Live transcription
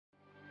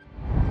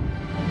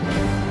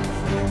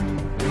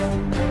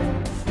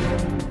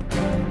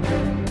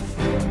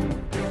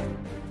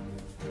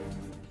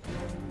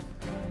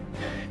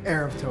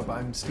Tov.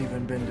 I'm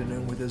Stephen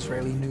Ben-Danoon with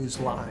Israeli News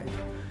Live.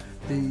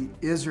 The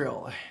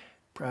Israel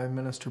Prime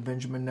Minister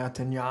Benjamin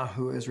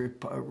Netanyahu is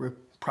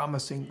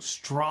promising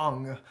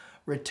strong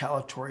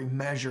retaliatory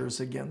measures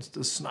against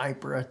a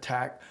sniper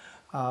attack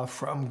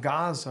from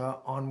Gaza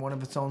on one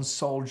of its own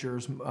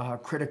soldiers,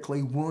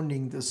 critically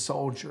wounding the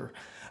soldier.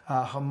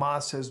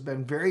 Hamas has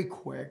been very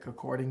quick,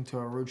 according to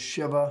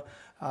erupt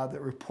that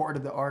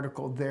reported the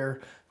article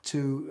there,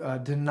 to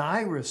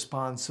deny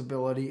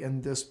responsibility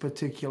in this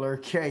particular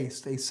case.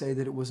 They say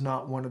that it was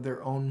not one of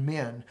their own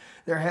men.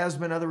 There has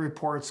been other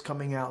reports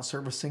coming out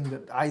surfacing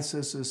that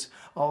ISIS has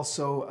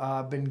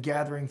also been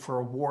gathering for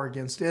a war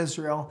against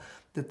Israel,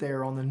 that they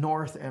are on the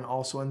north and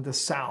also in the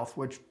south,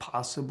 which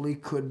possibly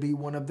could be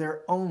one of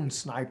their own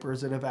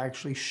snipers that have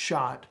actually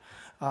shot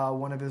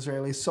one of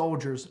Israeli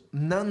soldiers.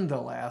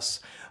 Nonetheless,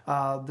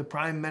 the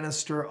Prime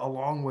Minister,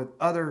 along with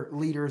other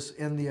leaders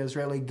in the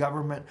Israeli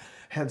government,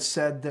 have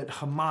said that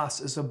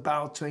Hamas is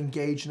about to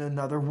engage in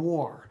another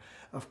war.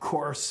 Of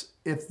course,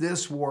 if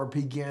this war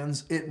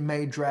begins, it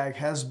may drag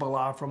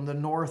Hezbollah from the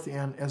north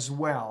end as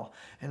well.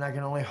 And I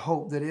can only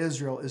hope that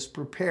Israel is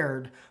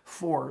prepared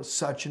for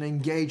such an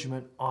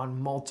engagement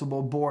on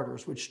multiple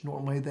borders, which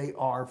normally they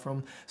are,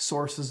 from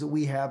sources that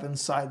we have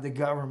inside the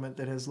government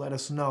that has let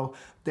us know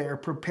they are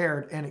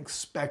prepared and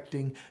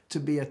expecting to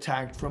be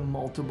attacked from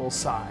multiple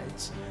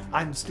sides.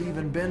 I'm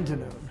Stephen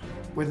Ben-Danoon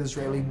with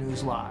Israeli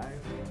News Live.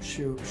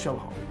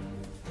 Shalom.